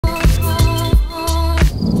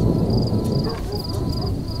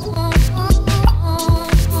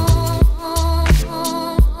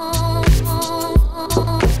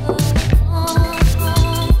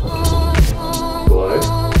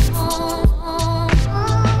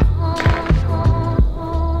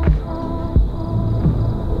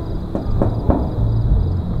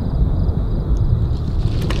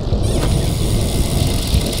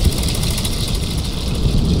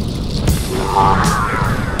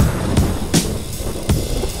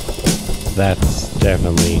that's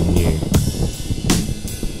definitely new.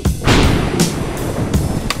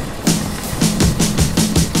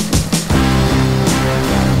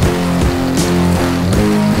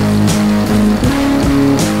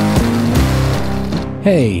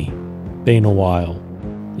 Hey, been a while.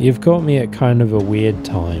 You've caught me at kind of a weird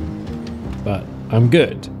time, but I'm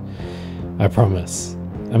good, I promise.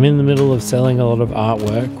 I'm in the middle of selling a lot of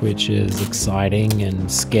artwork, which is exciting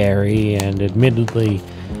and scary and admittedly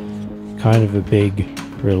kind of a big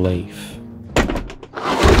relief.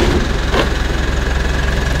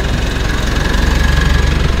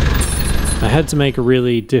 I had to make a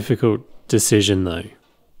really difficult decision though,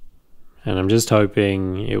 and I'm just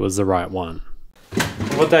hoping it was the right one.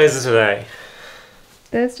 What day is it today?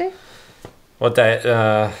 Thursday? What day?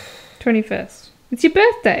 21st. It's your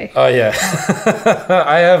birthday. Oh yeah.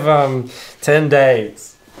 I have 10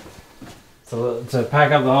 days to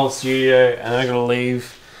pack up the whole studio, and I'm gonna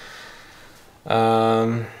leave.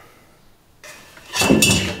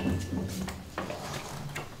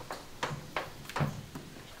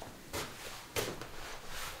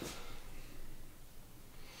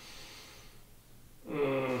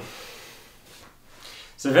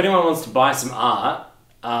 So if anyone wants to buy some art,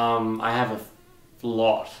 I have a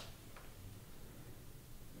lot.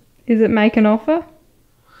 Is it make an offer?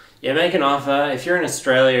 Yeah, make an offer. If you're in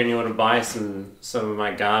Australia and you want to buy some of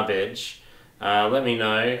my garbage, let me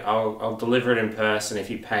know. I'll deliver it in person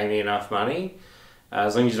if you pay me enough money,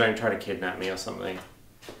 as long as you don't try to kidnap me or something.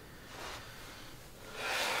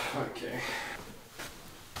 Okay.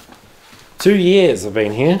 2 years I've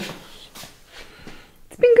been here.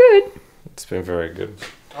 It's been good. It's been very good.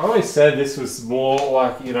 I always said this was more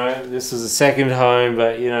like, you know, this was a second home,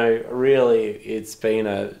 but, you know, really it's been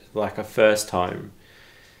a first home.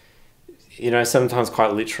 You know, sometimes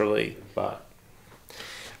quite literally, but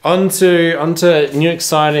on to new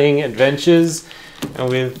exciting adventures, and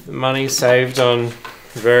with money saved on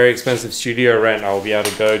very expensive studio rent, I'll be able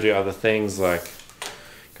to go do other things like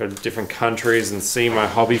go to different countries and see my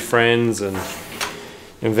hobby friends and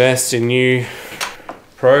invest in new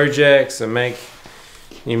projects and make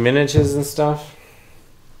new miniatures and stuff.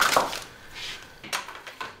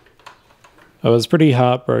 I was pretty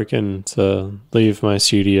heartbroken to leave my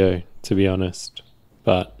studio, to be honest,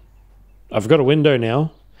 but I've got a window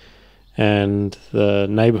now and the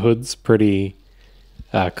neighborhood's pretty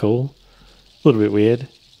cool. A little bit weird.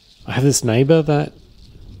 I have this neighbor that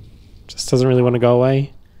just doesn't really want to go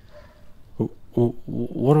away.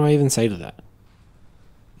 What do I even say to that?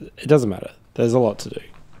 It doesn't matter. There's a lot to do.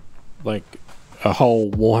 Like a whole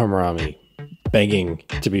Warhammer army begging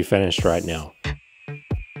to be finished right now.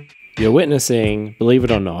 You're witnessing, believe it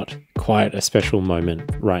or not, quite a special moment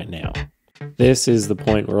right now. This is the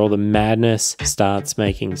point where all the madness starts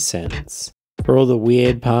making sense. Where all the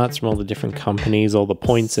weird parts from all the different companies, all the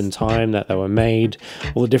points in time that they were made,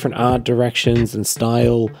 all the different art directions and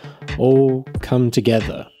style all come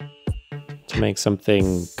together to make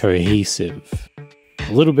something cohesive.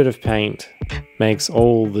 A little bit of paint makes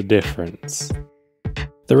all the difference.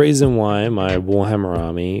 The reason why my Warhammer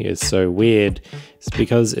army is so weird is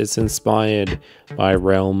because it's inspired by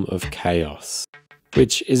Realm of Chaos,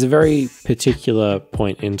 which is a very particular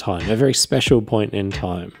point in time, a very special point in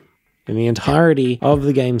time in the entirety of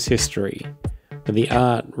the game's history, where the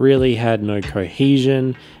art really had no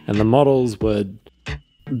cohesion and the models were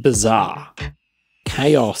bizarre.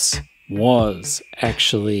 Chaos was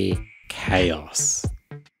actually chaos.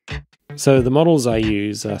 So the models I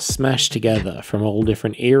use are smashed together from all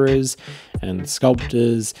different eras and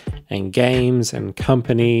sculptors and games and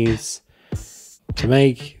companies to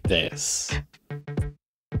make this.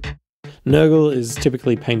 Nurgle is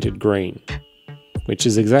typically painted green, which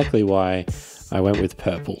is exactly why I went with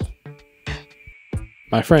purple.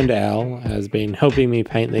 My friend Al has been helping me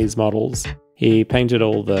paint these models. He painted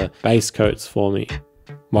all the base coats for me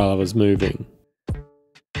while I was moving.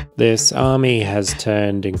 This army has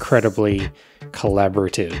turned incredibly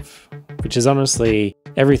collaborative, which is honestly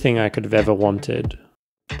everything I could have ever wanted.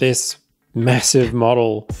 This massive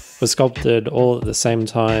model was sculpted all at the same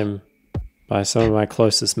time by some of my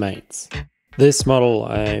closest mates. This model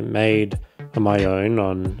I made on my own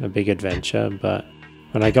on a big adventure, but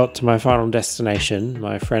when I got to my final destination,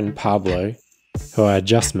 my friend Pablo, who I had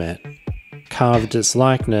just met, carved its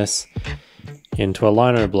likeness into a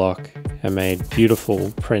lino block and made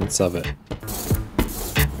beautiful prints of it.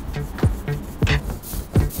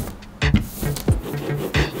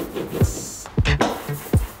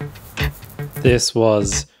 This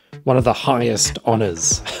was one of the highest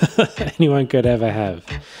honours anyone could ever have.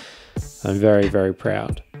 I'm very, very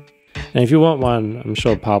proud. And if you want one, I'm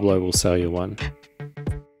sure Pablo will sell you one.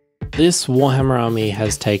 this Warhammer Army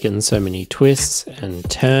has taken so many twists and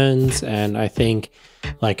turns, and I think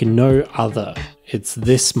like no other, it's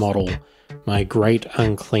this model, my Great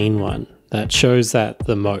Unclean One, that shows that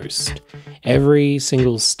the most. Every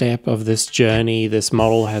single step of this journey, this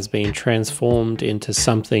model has been transformed into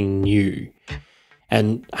something new.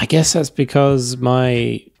 And I guess that's because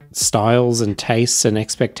my styles and tastes and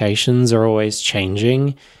expectations are always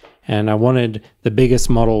changing, and I wanted the biggest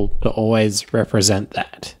model to always represent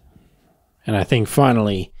that. And I think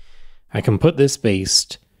finally I can put this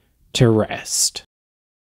beast to rest.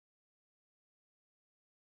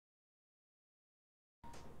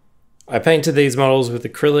 I painted these models with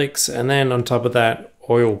acrylics, and then on top of that,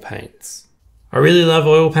 oil paints. I really love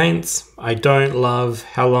oil paints. I don't love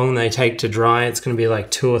how long they take to dry. It's going to be like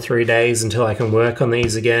 2 or 3 days until I can work on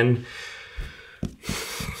these again.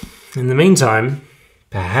 In the meantime,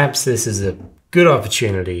 perhaps this is a good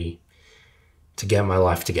opportunity to get my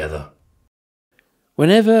life together.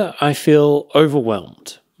 Whenever I feel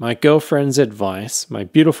overwhelmed, my girlfriend's advice, my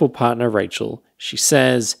beautiful partner Rachel, she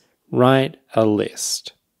says, write a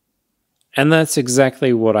list. And that's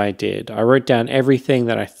exactly what I did. I wrote down everything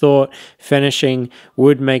that I thought finishing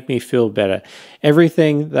would make me feel better.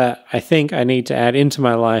 Everything that I think I need to add into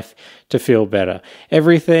my life to feel better.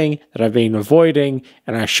 Everything that I've been avoiding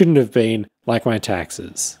and I shouldn't have been, like my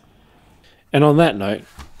taxes. And on that note,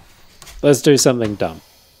 let's do something dumb.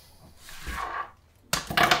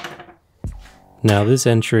 Now, this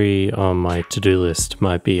entry on my to-do list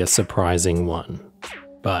might be a surprising one,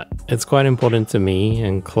 but it's quite important to me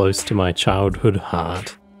and close to my childhood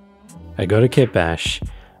heart. I got a Kit Bash,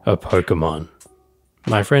 a Pokemon.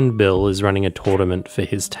 My friend Bill is running a tournament for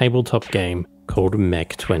his tabletop game called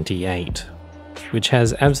Mech 28, which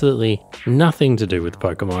has absolutely nothing to do with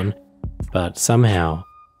Pokemon, but somehow,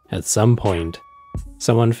 at some point,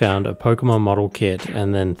 someone found a Pokemon model kit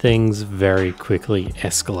and then things very quickly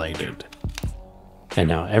escalated. And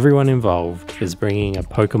now everyone involved is bringing a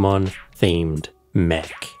Pokemon-themed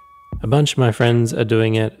mech. A bunch of my friends are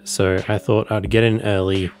doing it, so I thought I'd get in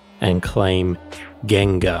early and claim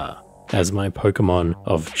Gengar as my Pokemon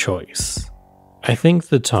of choice. I think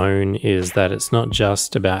the tone is that it's not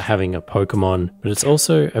just about having a Pokemon, but it's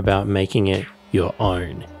also about making it your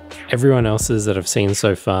own. Everyone else's that I've seen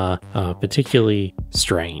so far are particularly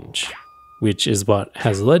strange, which is what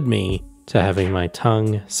has led me to having my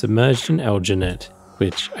tongue submerged in Elginet,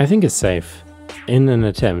 which I think is safe, in an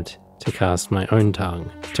attempt to cast my own tongue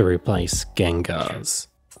to replace Gengar's.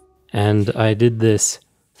 And I did this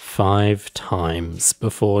 5 times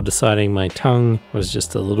before deciding my tongue was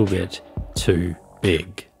just a little bit too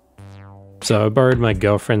big. So I borrowed my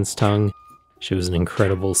girlfriend's tongue. She was an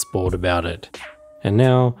incredible sport about it. And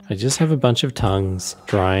now I just have a bunch of tongues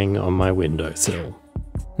drying on my windowsill.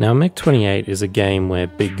 Now, Mech 28 is a game where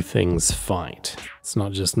big things fight. It's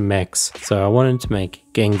not just mechs, so I wanted to make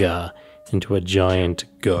Gengar into a giant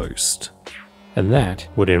ghost. And that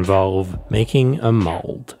would involve making a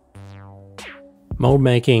mold. Mold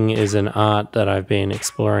making is an art that I've been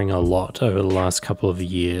exploring a lot over the last couple of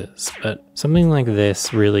years, but something like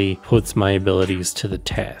this really puts my abilities to the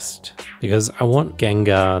test, because I want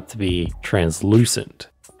Gengar to be translucent,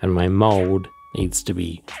 and my mold needs to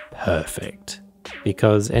be perfect.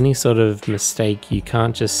 Because any sort of mistake you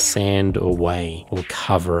can't just sand away or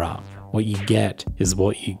cover up. What you get is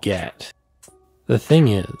what you get. The thing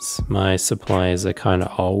is, my supplies are kind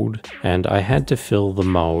of old, and I had to fill the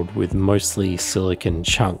mold with mostly silicon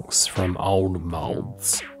chunks from old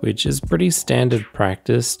molds, which is pretty standard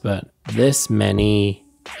practice, but this many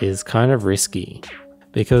is kind of risky,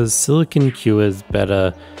 because silicon cures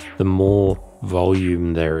better the more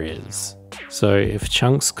volume there is. So if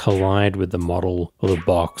chunks collide with the model or the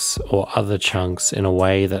box or other chunks in a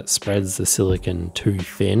way that spreads the silicon too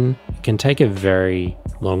thin, it can take a very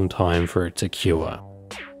long time for it to cure.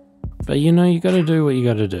 But you know, you gotta do what you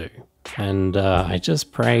gotta do. And I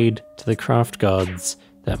just prayed to the craft gods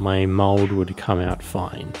that my mold would come out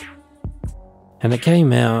fine. And it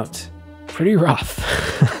came out pretty rough,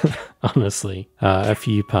 honestly. A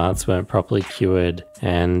few parts weren't properly cured,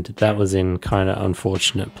 and that was in kind of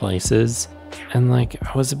unfortunate places. And like,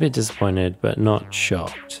 I was a bit disappointed, but not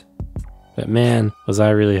shocked. But man, was I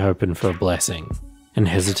really hoping for a blessing. And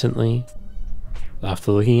hesitantly,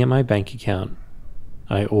 after looking at my bank account,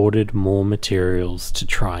 I ordered more materials to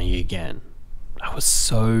try again. I was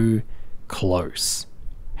so close.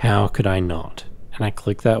 How could I not? And I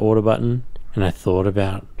clicked that order button, and I thought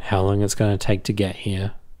about how long it's going to take to get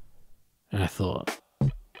here. And I thought,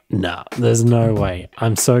 nah, there's no way.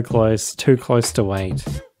 I'm so close, too close to wait.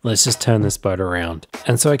 Let's just turn this boat around.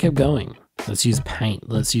 And so I kept going. Let's use paint.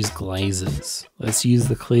 Let's use glazes. Let's use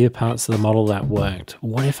the clear parts of the model that worked.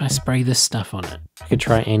 What if I spray this stuff on it? I could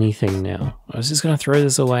try anything now. I was just going to throw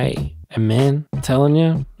this away. And man, I'm telling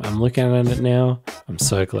you, I'm looking at it now. I'm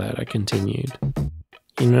so glad I continued.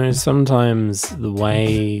 You know, sometimes the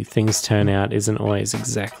way things turn out isn't always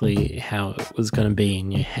exactly how it was going to be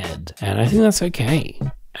in your head. And I think that's okay.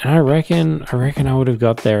 And I reckon I would have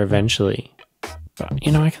got there eventually. But,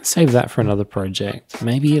 you know, I can save that for another project.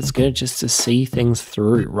 Maybe it's good just to see things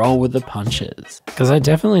through, roll with the punches. Because I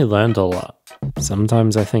definitely learned a lot.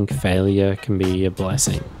 Sometimes I think failure can be a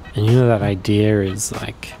blessing. And you know, that idea is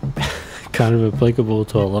like kind of applicable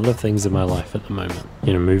to a lot of things in my life at the moment.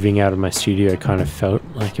 You know, moving out of my studio kind of felt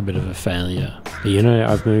like a bit of a failure. But you know,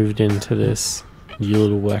 I've moved into this new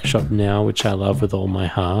little workshop now, which I love with all my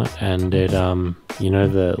heart, and it you know,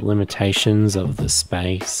 the limitations of the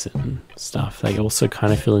space and stuff, they also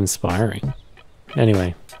kind of feel inspiring.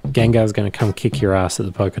 Anyway, Gengar's gonna come kick your ass at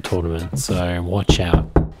the poker tournament, so watch out.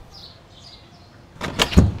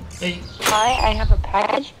 Hey. Hi, I have a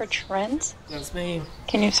package for Trent. That's me.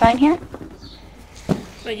 Can you sign here?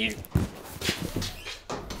 Thank you.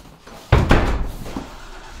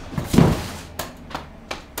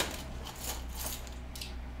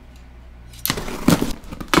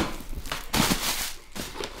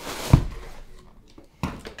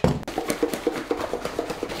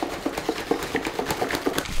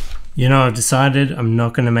 You know, I've decided I'm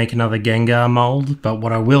not going to make another Gengar mold, but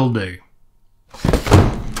what I will do...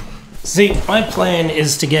 See, my plan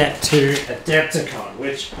is to get to Adepticon,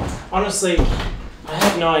 which, honestly, I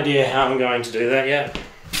have no idea how I'm going to do that yet.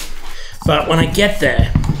 But when I get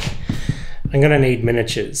there, I'm going to need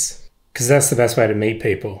miniatures, because that's the best way to meet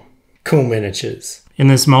people. Cool miniatures. In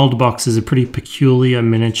this mold box is a pretty peculiar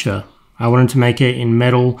miniature. I wanted to make it in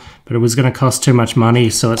metal, but it was going to cost too much money,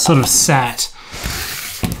 so it sort of sat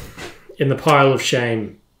in the pile of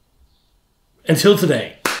shame until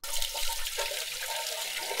today.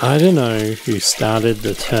 I don't know who started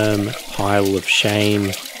the term pile of shame,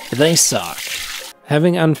 but they suck.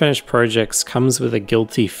 Having unfinished projects comes with a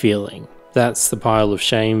guilty feeling. That's the pile of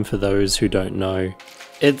shame for those who don't know.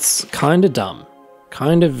 It's kinda dumb.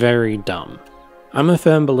 Kind of very dumb. I'm a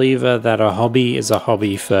firm believer that a hobby is a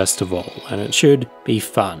hobby first of all, and it should be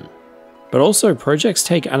fun. But also, projects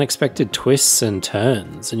take unexpected twists and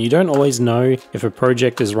turns, and you don't always know if a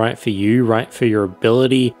project is right for you, right for your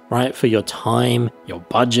ability, right for your time, your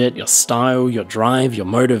budget, your style, your drive, your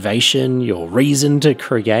motivation, your reason to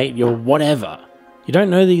create, your whatever. You don't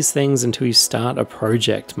know these things until you start a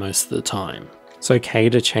project most of the time. It's okay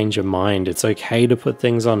to change your mind, it's okay to put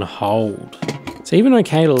things on hold. It's even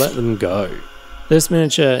okay to let them go. This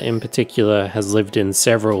miniature in particular has lived in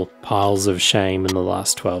several piles of shame in the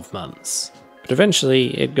last 12 months. But eventually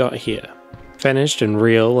it got here. Finished and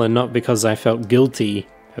real, and not because I felt guilty,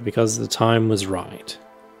 but because the time was right.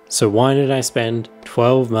 So why did I spend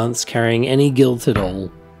 12 months carrying any guilt at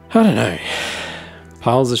all? I don't know.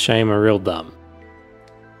 Piles of shame are real dumb.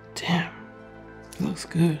 Damn, it looks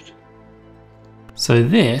good. So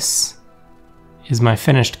this is my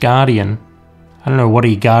finished Guardian. I don't know what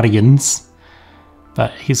he guardians,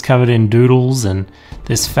 but he's covered in doodles, and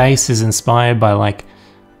this face is inspired by like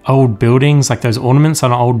old buildings, like those ornaments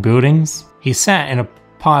on old buildings. He sat in a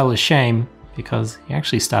pile of shame because he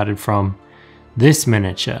actually started from this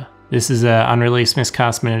miniature. This is an unreleased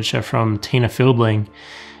Miscast miniature from Tina Fieldling,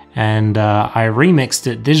 and I remixed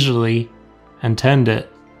it digitally and turned it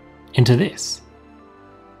into this.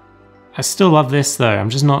 I still love this though, I'm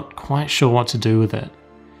just not quite sure what to do with it.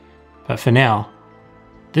 But for now,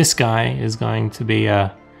 this guy is going to be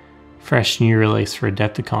a fresh new release for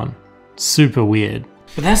Adepticon. Super weird.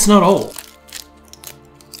 But that's not all.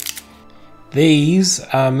 These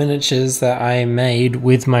are miniatures that I made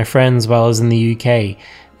with my friends while I was in the UK.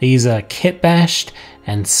 These are kit bashed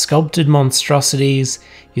and sculpted monstrosities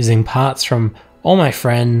using parts from all my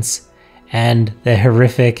friends, and they're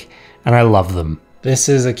horrific and I love them. This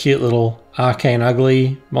is a cute little arcane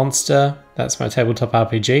ugly monster. That's my tabletop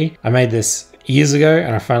RPG. I made this years ago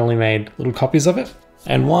and I finally made little copies of it.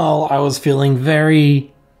 And while I was feeling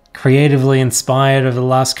very creatively inspired over the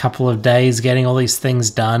last couple of days getting all these things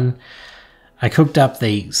done, I cooked up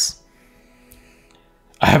these.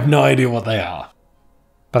 I have no idea what they are,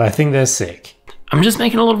 but I think they're sick. I'm just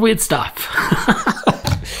making a lot of weird stuff.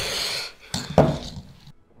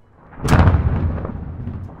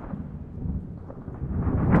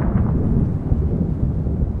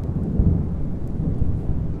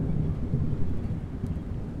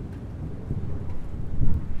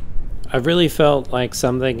 I've really felt like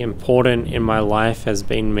something important in my life has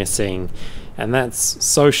been missing, and that's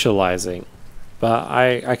socializing. but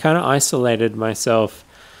I kind of isolated myself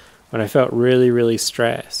when I felt really, really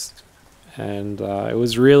stressed. And it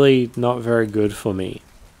was really not very good for me.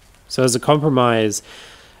 So as a compromise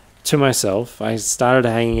to myself, I started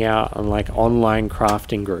hanging out on like online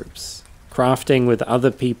crafting groups, crafting with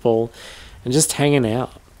other people and just hanging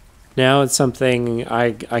out. Now it's something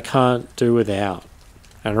I can't do without.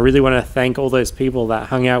 And I really want to thank all those people that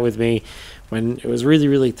hung out with me when it was really,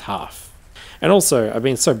 really tough. And also, I've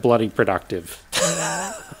been so bloody productive.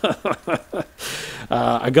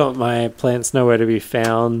 I got my Plants Nowhere to Be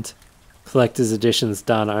Found collector's editions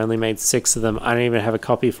done. I only made 6 of them. I don't even have a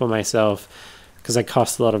copy for myself because they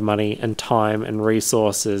cost a lot of money and time and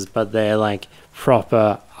resources, but they're like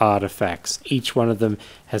proper artifacts. Each one of them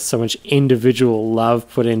has so much individual love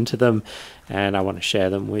put into them, and I want to share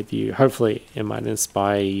them with you. Hopefully it might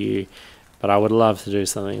inspire you, but I would love to do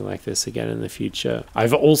something like this again in the future.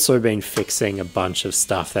 I've also been fixing a bunch of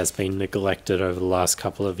stuff that's been neglected over the last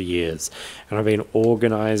couple of years, and I've been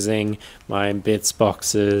organizing my bits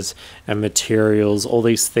boxes and materials, all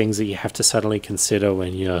these things that you have to suddenly consider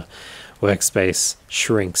when your workspace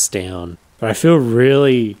shrinks down. But I feel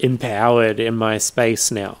really empowered in my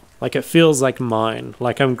space now. Like it feels like mine,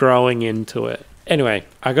 like I'm growing into it. Anyway,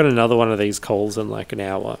 I got another one of these calls in like an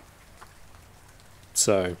hour.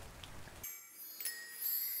 So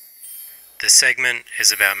this segment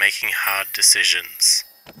is about making hard decisions.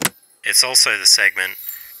 It's also the segment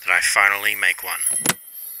that I finally make one.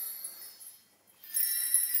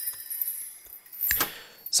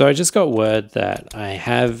 So I just got word that I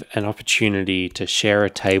have an opportunity to share a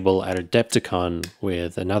table at Adepticon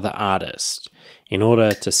with another artist in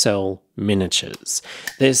order to sell miniatures.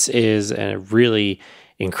 This is a really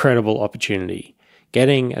incredible opportunity.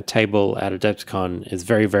 Getting a table at Adepticon is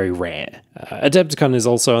very, very rare. Adepticon is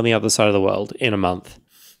also on the other side of the world in a month,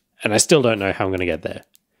 and I still don't know how I'm going to get there.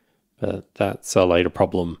 But that's a later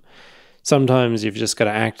problem. Sometimes you've just got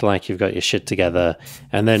to act like you've got your shit together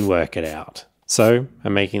and then work it out. So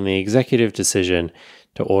I'm making the executive decision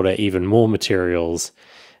to order even more materials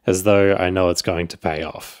as though I know it's going to pay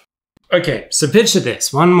off. Okay, so picture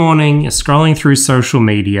this. One morning, you're scrolling through social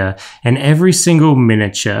media and every single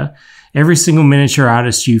miniature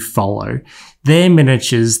artist you follow, their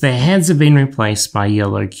miniatures, their heads have been replaced by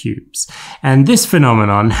yellow cubes. And this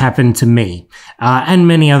phenomenon happened to me and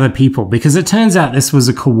many other people because it turns out this was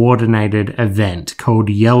a coordinated event called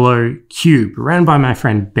Yellow Cube, ran by my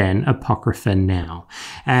friend Ben, Apocrypha Now.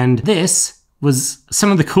 And this was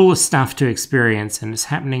some of the coolest stuff to experience, and it's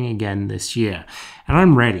happening again this year. And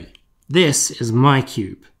I'm ready. This is my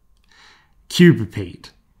cube,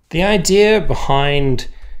 Cubipede. The idea behind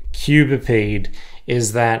Cubipede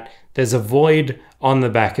is that there's a void on the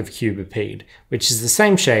back of Cubipede, which is the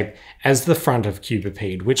same shape as the front of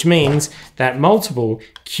Cubipede, which means that multiple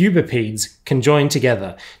Cubipedes can join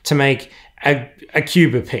together to make a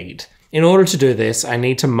Cubipede. In order to do this, I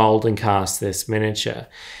need to mold and cast this miniature.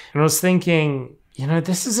 And I was thinking, you know,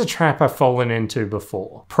 this is a trap I've fallen into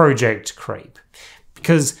before. Project creep.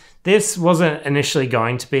 Because this wasn't initially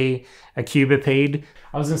going to be a Cubipede.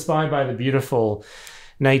 I was inspired by the beautiful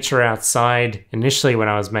nature outside initially when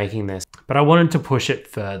I was making this, but I wanted to push it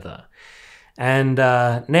further. And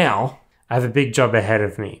now I have a big job ahead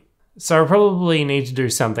of me. So I probably need to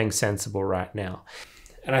do something sensible right now.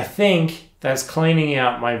 And I think that's cleaning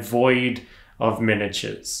out my void of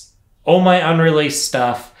miniatures. All my unreleased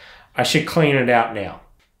stuff, I should clean it out now.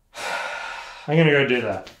 I'm gonna go do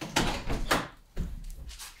that.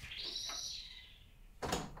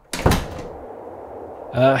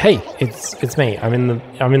 Hey, it's me. I'm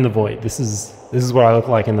in the void. This is what I look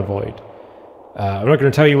like in the void. I'm not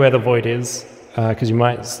going to tell you where the void is because you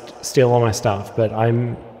might steal all my stuff. But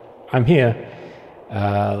I'm here.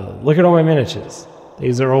 Look at all my miniatures.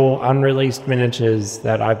 These are all unreleased miniatures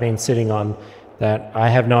that I've been sitting on that I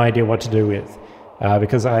have no idea what to do with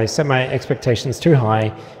because I set my expectations too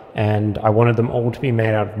high and I wanted them all to be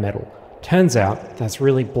made out of metal. Turns out that's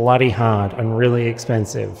really bloody hard and really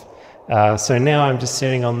expensive. So now I'm just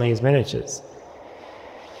sitting on these miniatures.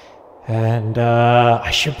 And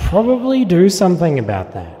I should probably do something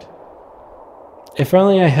about that. If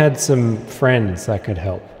only I had some friends that could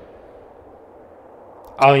help.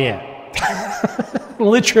 Oh yeah.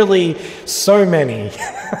 Literally so many.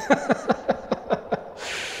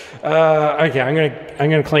 Okay, I'm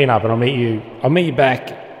gonna clean up and I'll meet you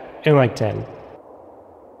back in like 10.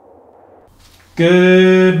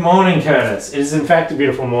 Good morning, Curtis. It is in fact a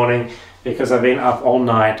beautiful morning because I've been up all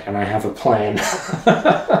night and I have a plan.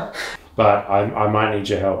 but I might need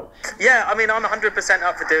your help. Yeah, I mean, I'm 100%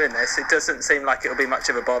 up for doing this. It doesn't seem like it'll be much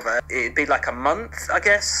of a bother. It'd be like a month, I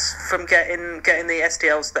guess, from getting the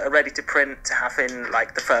STLs that are ready to print to having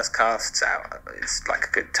like the first casts out. It's like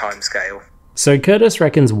a good time scale. So Curtis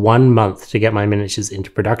reckons 1 month to get my miniatures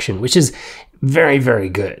into production, which is very, very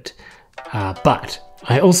good. But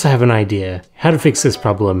I also have an idea how to fix this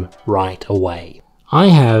problem right away. I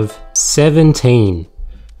have 17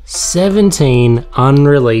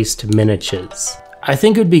 unreleased miniatures. I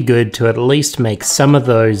think it would be good to at least make some of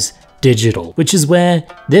those digital, which is where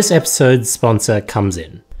this episode's sponsor comes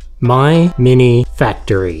in. My Mini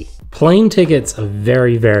Factory. Plane tickets are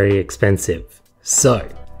very, very expensive. So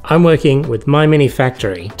I'm working with My Mini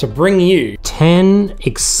Factory to bring you 10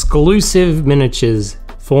 exclusive miniatures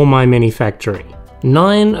for My Mini Factory.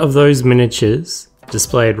 9 of those miniatures,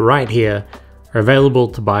 displayed right here, are available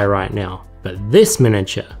to buy right now. But this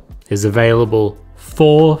miniature is available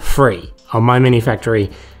for free on My Mini Factory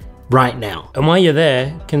right now. And while you're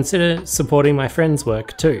there, consider supporting my friend's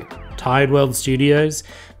work too. Tide World Studios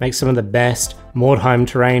makes some of the best Mordheim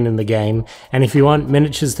terrain in the game. And if you want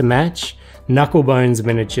miniatures to match, Knucklebones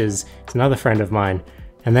Miniatures is another friend of mine,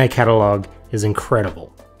 and their catalogue is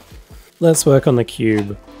incredible. Let's work on the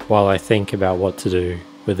cube while I think about what to do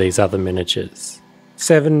with these other miniatures.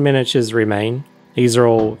 7 miniatures remain. These are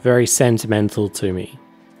all very sentimental to me.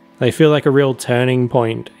 They feel like a real turning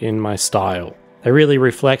point in my style. They really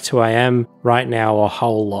reflect who I am right now a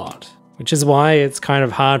whole lot, which is why it's kind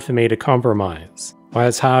of hard for me to compromise. Why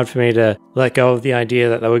it's hard for me to let go of the idea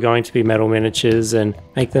that they were going to be metal miniatures and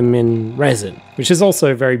make them in resin, which is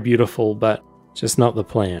also very beautiful, but just not the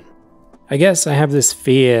plan. I guess I have this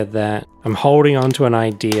fear that I'm holding on to an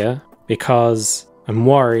idea because I'm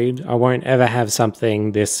worried I won't ever have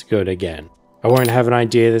something this good again. I won't have an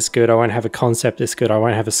idea this good, I won't have a concept this good, I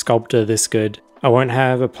won't have a sculptor this good, I won't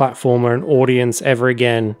have a platform or an audience ever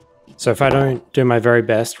again. So if I don't do my very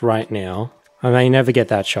best right now, I may never get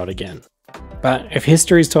that shot again. But if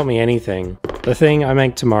history's taught me anything, the thing I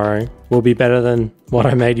make tomorrow will be better than what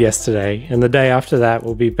I made yesterday, and the day after that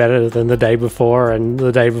will be better than the day before and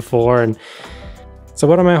the day before, and so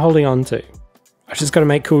what am I holding on to? I've just got to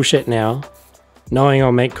make cool shit now, knowing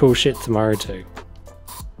I'll make cool shit tomorrow too.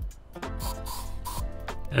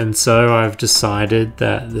 And so I've decided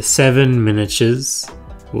that the 7 miniatures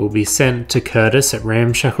will be sent to Curtis at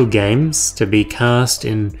Ramshackle Games to be cast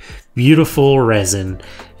in beautiful resin,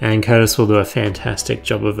 and Curtis will do a fantastic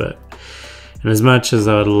job of it. And as much as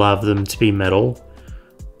I would love them to be metal,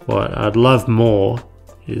 what I'd love more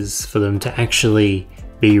is for them to actually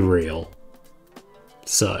be real.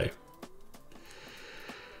 So,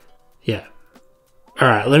 yeah.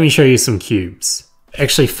 Alright, let me show you some cubes.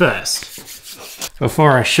 Actually, first,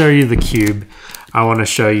 before I show you the cube, I want to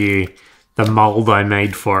show you the mold I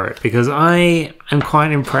made for it, because I am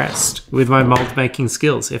quite impressed with my mold making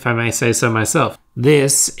skills, if I may say so myself.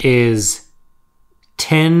 This is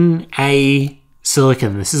 10A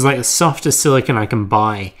silicon. This is like the softest silicon I can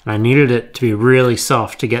buy, and I needed it to be really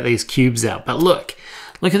soft to get these cubes out. But look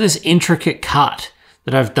at this intricate cut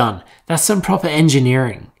that I've done. That's some proper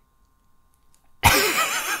engineering.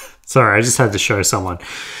 Sorry, I just had to show someone.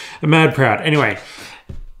 I'm mad proud. Anyway,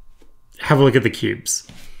 have a look at the cubes.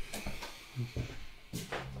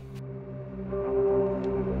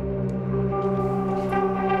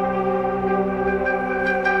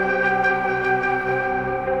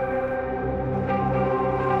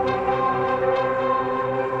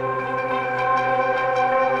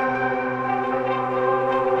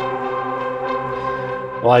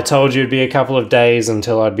 Well, I told you it'd be a couple of days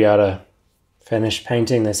until I'd be able to finish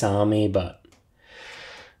painting this army, but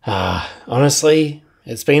honestly,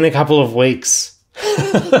 it's been a couple of weeks.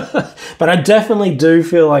 But I definitely do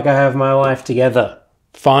feel like I have my life together,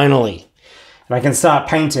 finally. And I can start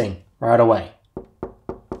painting right away.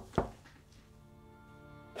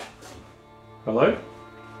 Hello?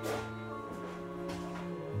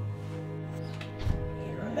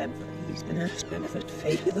 He's been benefit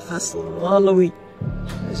fate with the hustle Wallawi.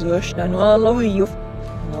 As rush down Wallawi, you've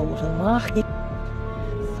no what a market.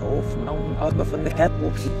 So from now on, from the cat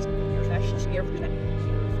walks. Your flash is here for that.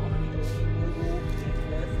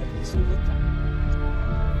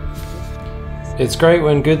 It's great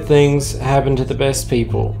when good things happen to the best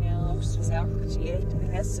people.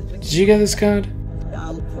 Did you get this card?